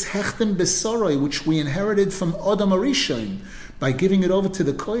have this hechtem besaroi, which we inherited from Adam Arishon. By giving it over to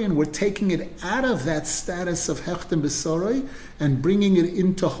the Kohen, we're taking it out of that status of hechtem besaroi and bringing it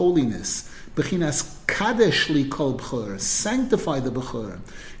into holiness. Bechinas kadesh li kol b'chor, sanctify the b'chor.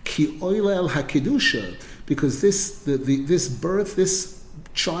 Ki oile el hakedusha, because this birth, this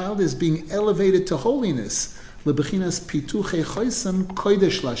child is being elevated to holiness. Lebechinas pituche choisem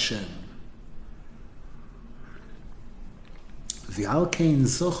kodesh lashem. V'al kein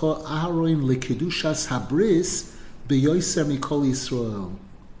zocho Aharon lekedushas habris b'yoser mikol Yisrael.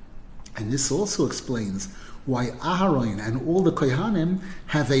 And this also explains why Aharon and all the Kohanim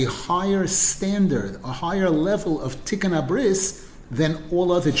have a higher standard, a higher level of Tikkun Abris than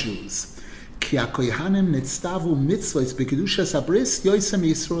all other Jews. Ki HaKohanim nitztavu mitzvos b'kedushas habris yoser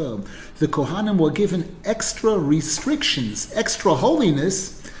Yisrael. The Kohanim were given extra restrictions, extra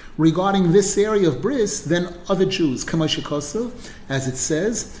holiness regarding this area of bris than other Jews. As it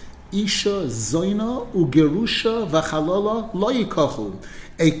says, Isha zoina ugerusha v'chalola lo yikachu.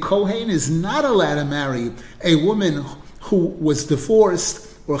 A Kohen is not allowed to marry a woman who was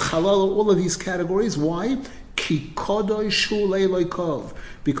divorced or chalola, all of these categories. Why? Ki kodosh hu le'loikov,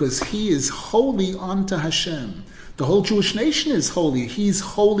 because he is holy unto Hashem. The whole Jewish nation is holy. He's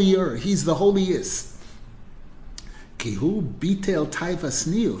holier. He's the holiest. Ki hu bitel taivas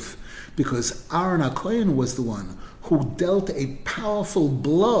niyuf, because Aaron HaKohen was the one who dealt a powerful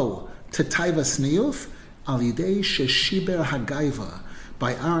blow to Taivas Niyuf, al yidei sheshiber hagaiva,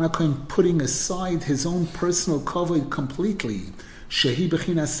 by Aaron HaKohen putting aside his own personal kavod completely. Shehi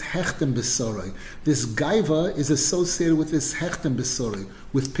bechinas hechtem besoroi. This gaiva is associated with this hechtem besoroi,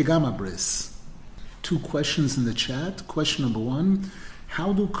 with pigama bris. 2 questions in the chat. Question number 1: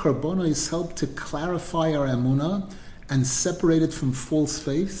 how do karbonos help to clarify our emunah and separate it from false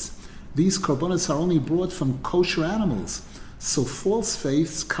faiths? These karbonos are only brought from kosher animals, so false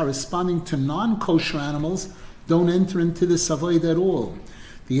faiths corresponding to non-kosher animals don't enter into this avoid at all.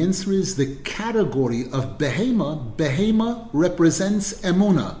 The answer is the category of Beheyma. Beheyma represents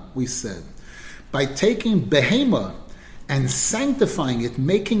emunah, we said. By taking Beheyma and sanctifying it,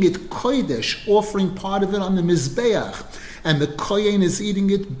 making it kodesh, offering part of it on the mizbeach, and the kohen is eating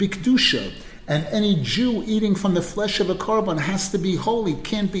it bikdusha, and any Jew eating from the flesh of a korban has to be holy,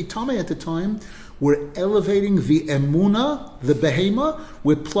 can't be tamei at the time. We're elevating the emuna, the behema,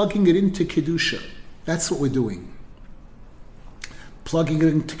 we're plugging it into kedusha. That's what we're doing. Plugging it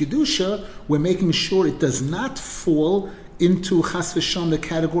into kedusha, we're making sure it does not fall into chas v'sham, the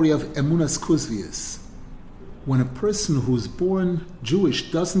category of emunas kuzvias. When a person who's born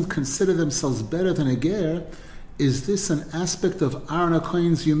Jewish doesn't consider themselves better than a ger, is this an aspect of Aaron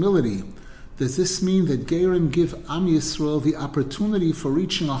HaKohen's humility? Does this mean that Gerim give Am Yisrael the opportunity for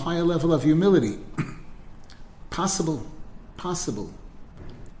reaching a higher level of humility? Possible.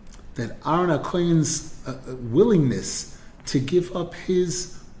 That Aaron HaKohen's willingness to give up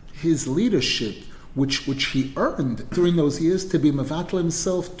his leadership, which he earned during those years, to be mevatel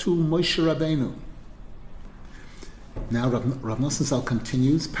himself to Moshe Rabbeinu. Now Rav Nasan Zal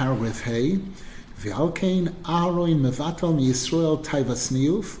continues, paragraph Hey, V'alkein Aaron mevatel miYisrael taivas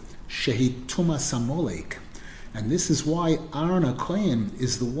niyuf shehi tumas amolek. And this is why Aaron HaKohen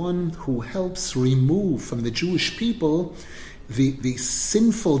is the one who helps remove from the Jewish people the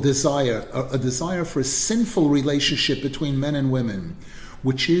sinful desire, a desire for a sinful relationship between men and women,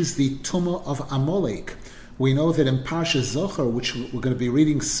 which is the tumah of Amalek. We know that in Parsha Zohar, which we're going to be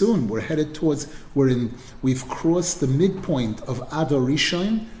reading soon, we've crossed the midpoint of Adar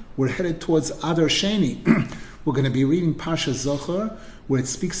Rishon, we're headed towards Adar Sheni. We're going to be reading Parsha Zohar, where it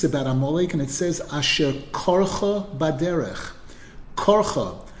speaks about Amalek, and it says, Asher korcha baderech.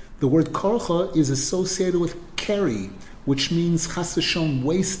 Korcha. The word korcha is associated with keri, which means chas v'shom,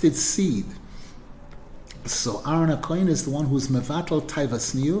 wasted seed. So Aaron HaKohen is the one who's mevatel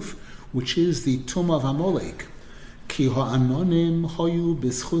taivas niyuf, which is the tumah of Amalek. Ki ha'anonim hoyu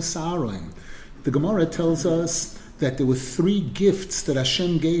b'schus Aaron. The Gemara tells us that there were 3 gifts that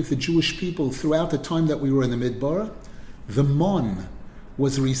Hashem gave the Jewish people throughout the time that we were in the Midbar. The mon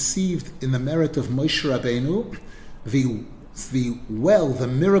was received in the merit of Moshe Rabbeinu. The well, the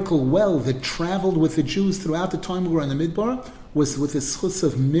miracle well that traveled with the Jews throughout the time we were in the Midbar, was with the schus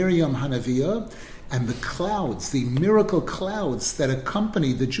of Miriam Hanaviyah, and the clouds, the miracle clouds that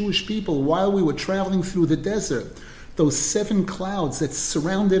accompanied the Jewish people while we were traveling through the desert, those 7 clouds that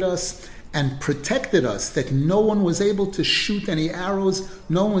surrounded us and protected us, that no one was able to shoot any arrows,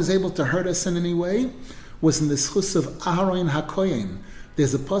 no one was able to hurt us in any way, was in the schus of Aaron HaKohen.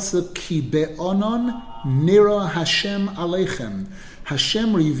 There's a pasuk, Ki be'onon nira Hashem aleichem.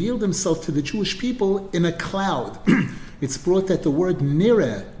 Hashem revealed himself to the Jewish people in a cloud. It's brought that the word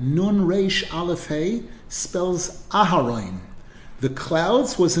nira, nun reish aleph hey, spells Aharon. The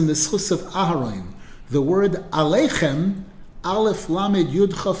clouds was in the schus of Aharon. The word aleichem, aleph lamed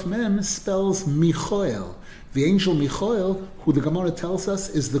yud chaf mem, spells Michoel. The angel Michoel, who the Gemara tells us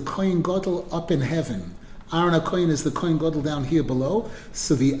is the Kohen Gadol up in heaven. Aaron HaKohen is the Kohen Gadol down here below.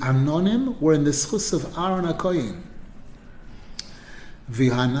 So the Anonim were in the schus of Aaron HaKohen.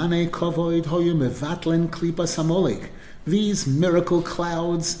 V'hanane kavoid hoyu mevatlen klipas Amalek. These miracle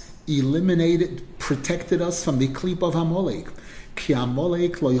clouds eliminated, protected us from the klip of Amalek. Ki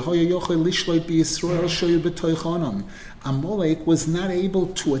Amalek lo yochel lishloit b'Yisrael shoyu b'toichonam. Amalek was not able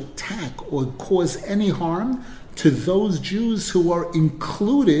to attack or cause any harm to those Jews who are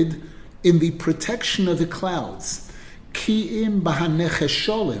included in the protection of the clouds. Ki'im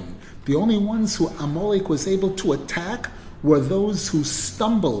b'hanechesholim. The only ones who Amalek was able to attack were those who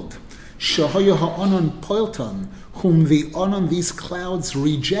stumbled. Shahoya ha'onon poiltam, whom the onon, these clouds,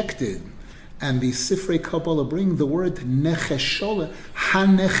 rejected. And the Sifrei Kabbalah bring the word nechesholim,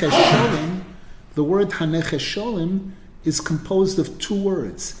 hanechesholim. The word hanechesholim is composed of 2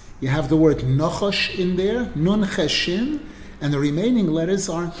 words. You have the word nochosh in there, nun cheshin, and the remaining letters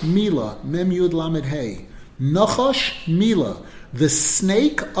are Mila, Mem Yud Lamed Hey. Nochosh, Mila, the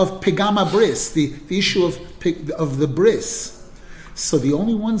snake of Pegama Bris, the issue of the bris. So the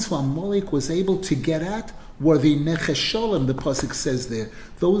only ones who Amalek was able to get at were the Nechesholim, the pasuk says there,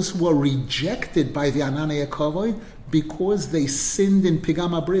 those who were rejected by the Ananei Kavod because they sinned in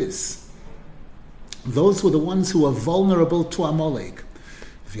Pegama Bris. Those were the ones who were vulnerable to Amalek.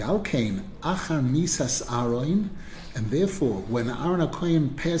 V'alkein achar misas Aaron. And therefore, when Aaron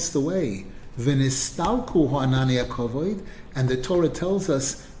HaKohen passed away, v'nistalku ha'ananei kavod, and the Torah tells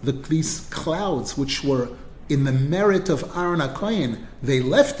us that these clouds, which were in the merit of Aaron HaKohen, they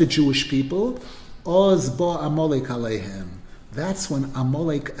left the Jewish people, oz ba Amalek aleihem. That's when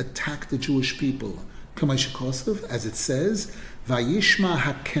Amalek attacked the Jewish people. K'may shekosov, as it says, vayishma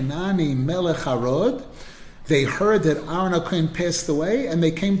haKenani melech harod. They heard that Aaron HaKohen passed away, and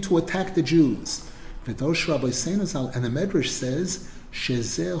they came to attack the Jews. V'dosh Rabbi Seinazal, and the Medrash says,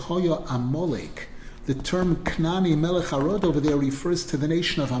 Shezeh hoya Amalek. The term Knani Melech Harod over there refers to the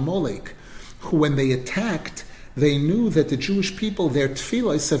nation of Amalek, who when they attacked, they knew that the Jewish people, their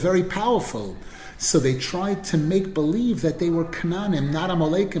tefillos are very powerful. So they tried to make believe that they were Knaanim, not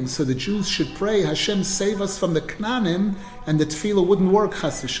Amalekim. So the Jews should pray, Hashem, save us from the Knaanim, and the tefillah wouldn't work,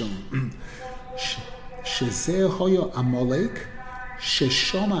 Chas v'shalom. Shezeh hoya Amalek,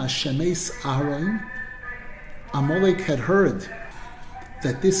 sheshoma shemes Aharon. Amalek had heard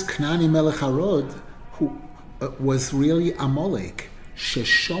that this Knani Melech Harod, who was really Amalek,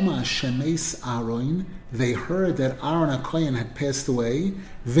 sheshoma shemes Aharon, they heard that Aaron HaKohen had passed away,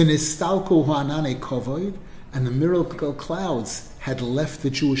 v'nistalku ha'ananei kovod, and the miracle clouds had left the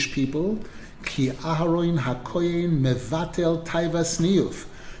Jewish people, ki Aharon HaKohen mevatel taivas niyuf,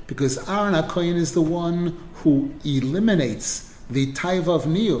 because Aaron HaKohen is the one who eliminates the taiva of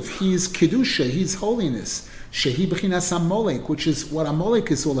niyuf. He is kedusha, he's holiness, shehi b'chinas Amalek, which is what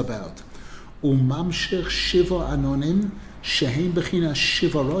Amalek is all about. Umamshech shiva anonim, shehem b'chinas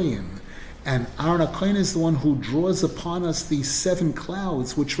shiva royim. And Aaron HaKohen is the one who draws upon us these 7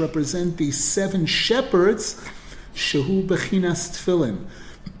 clouds, which represent these 7 shepherds, shehu bechinas tefillin,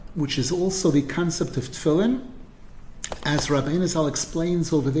 which is also the concept of tefillin. As Rabbi Nasan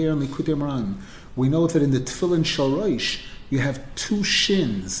explains over there in Lekutey Halakhos, we know that in the tefillin shel roish, you have 2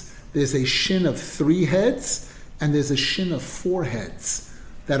 shins. There's a shin of 3 heads, and there's a shin of 4 heads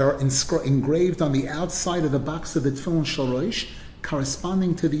that are engraved on the outside of the box of the tefillin shel roish,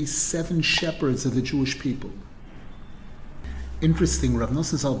 corresponding to these 7 shepherds of the Jewish people. Interesting, Rabbi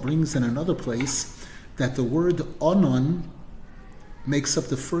Nasan brings in another place that the word onon makes up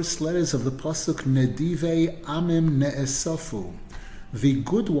the first letters of the pasuk Nedivei Amim Ne'esafu. The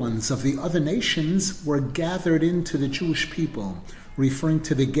good ones of the other nations were gathered into the Jewish people, referring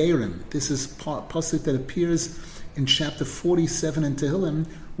to the Gerim. This is pasuk that appears in chapter 47 in Tehillim,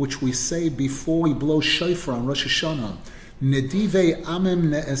 which we say before we blow shofar on Rosh Hashanah. Nedivei Amim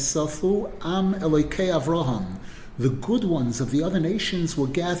Ne'esafu Am Elokei Avraham. The good ones of the other nations were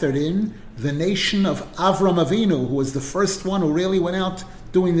gathered in the nation of Avram Avinu, who was the first one who really went out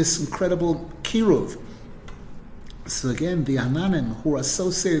doing this incredible kiruv. So again, the Ananim who are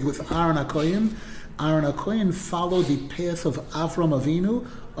associated with Aaron HaKohen followed the path of Avram Avinu,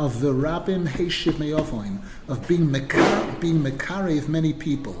 of the Rabbim Heishiv Me'avoin, of being Mekarev many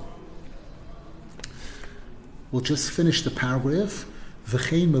people. We'll just finish the paragraph.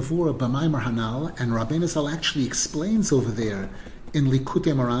 V'chein mevura b'maimar hanal, and Rabbi Nasan actually explains over there in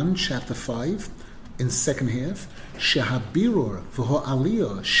Lekutey Halakhos, chapter 5, in second half, shehabirur v'ho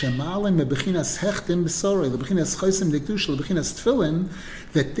aliyah shemalim mebechinas hechtim b'sorei lebechinas chaysim dekdusha lebechinas tefillin,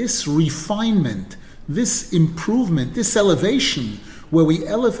 that this refinement, this improvement, this elevation, where we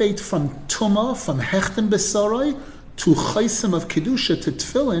elevate from tumah, from hechtim b'sorei, to chaysim of kedusha, to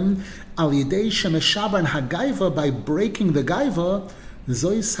tefillin, al yidei shemeshaban hagaiva, by breaking the gaiva,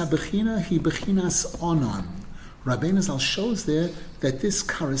 zois habechina hi bechinas onon. Rabbi Nasan shows there that this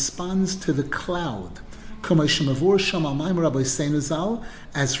corresponds to the cloud. As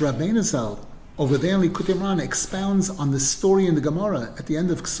Rabbi Nasan over there in Lekutey Halakhos expounds on the story in the Gemara at the end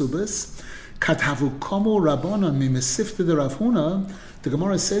of Ksubas, Kathavu komu Rabbanon mimesifte de Rav Huna. The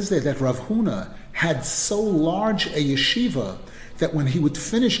Gemara says there that Rav Huna had so large a yeshiva that when he would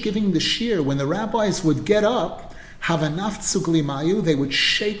finish giving the shiur, when the rabbis would get up, havanaftzuk limayu, they would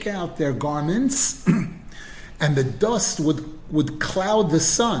shake out their garments, and the dust would cloud the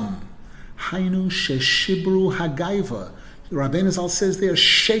sun. Hainu sheshibru hagaiva. Rabbi Nasan says there,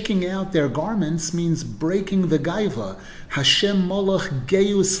 shaking out their garments means breaking the gaiva. Hashem molach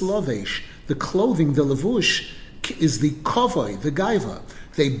geus lovesh. The clothing, the levush, is the kovoi, the gaiva.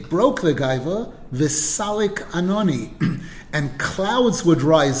 They broke the gaiva, v'salik anoni, and clouds would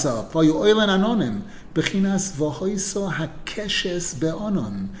rise up. Vayu oilen anonim, bechinas v'hoiso hakeshes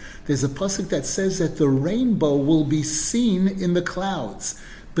be'onon. There's a pasuk that says that the rainbow will be seen in the clouds.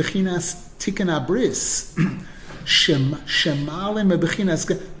 Bechinas tikkun abris. Shemalim mebechinas.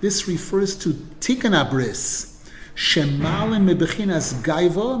 This refers to tikkun abris. Shemalim mebechinas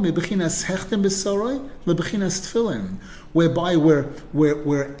gaiva, mebechinas hechtem b'soroi, mebechinas tefillin, whereby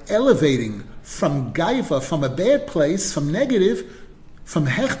we're elevating from gaiva, from a bad place, from negative, from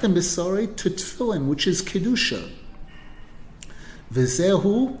hechtem b'soroi to tefillin, which is kedusha.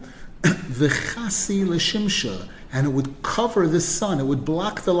 V'zehu v'chasi l'shimsha, and it would cover the sun, it would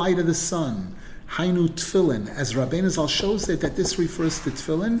block the light of the sun. Hainu tefillin, as Rabbi Nasan shows it, that this refers to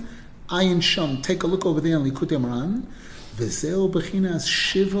tefillin. Ayin Sham, take a look over there in Lekutey Halakhos. V'zeu b'chinas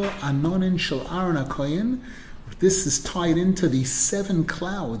shiva anonin shel Aaron HaKohen, This is tied into the 7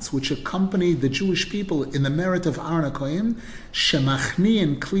 clouds which accompanied the Jewish people in the merit of Aaron HaKohen,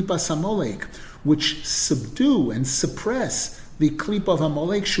 Shemachniin Klipas Amalek, which subdue and suppress the Klip of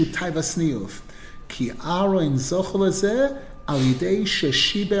Amalek Shu Taivas Niyuf. Ki Aaron Zochel Hazeh Al Yidei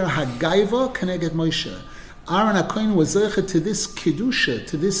Sheshiber Hagaiva Keneged Moshe. Aaron HaKohen was zeichet to this kedusha,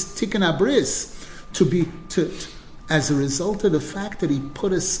 to this tikkun abris, as a result of the fact that he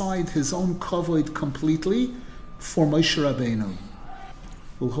put aside his own kavod completely for Moshe Rabbeinu.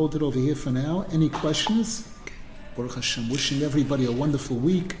 We'll hold it over here for now. Any questions? Baruch Hashem. Wishing everybody a wonderful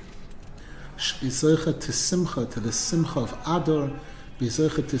week. Be zeichet to simcha, to the simcha of Adar. Be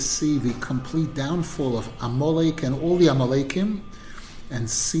zeichet to see the complete downfall of Amalek and all the Amalekim, and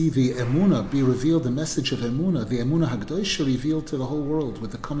see the Emunah be revealed, the message of Emunah, the Emunah HaKadosh revealed to the whole world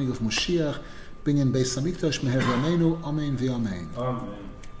with the coming of Mashiach, binyan Beis Hamikdash, Meher Yameinu, Amen v'Amen. Amen.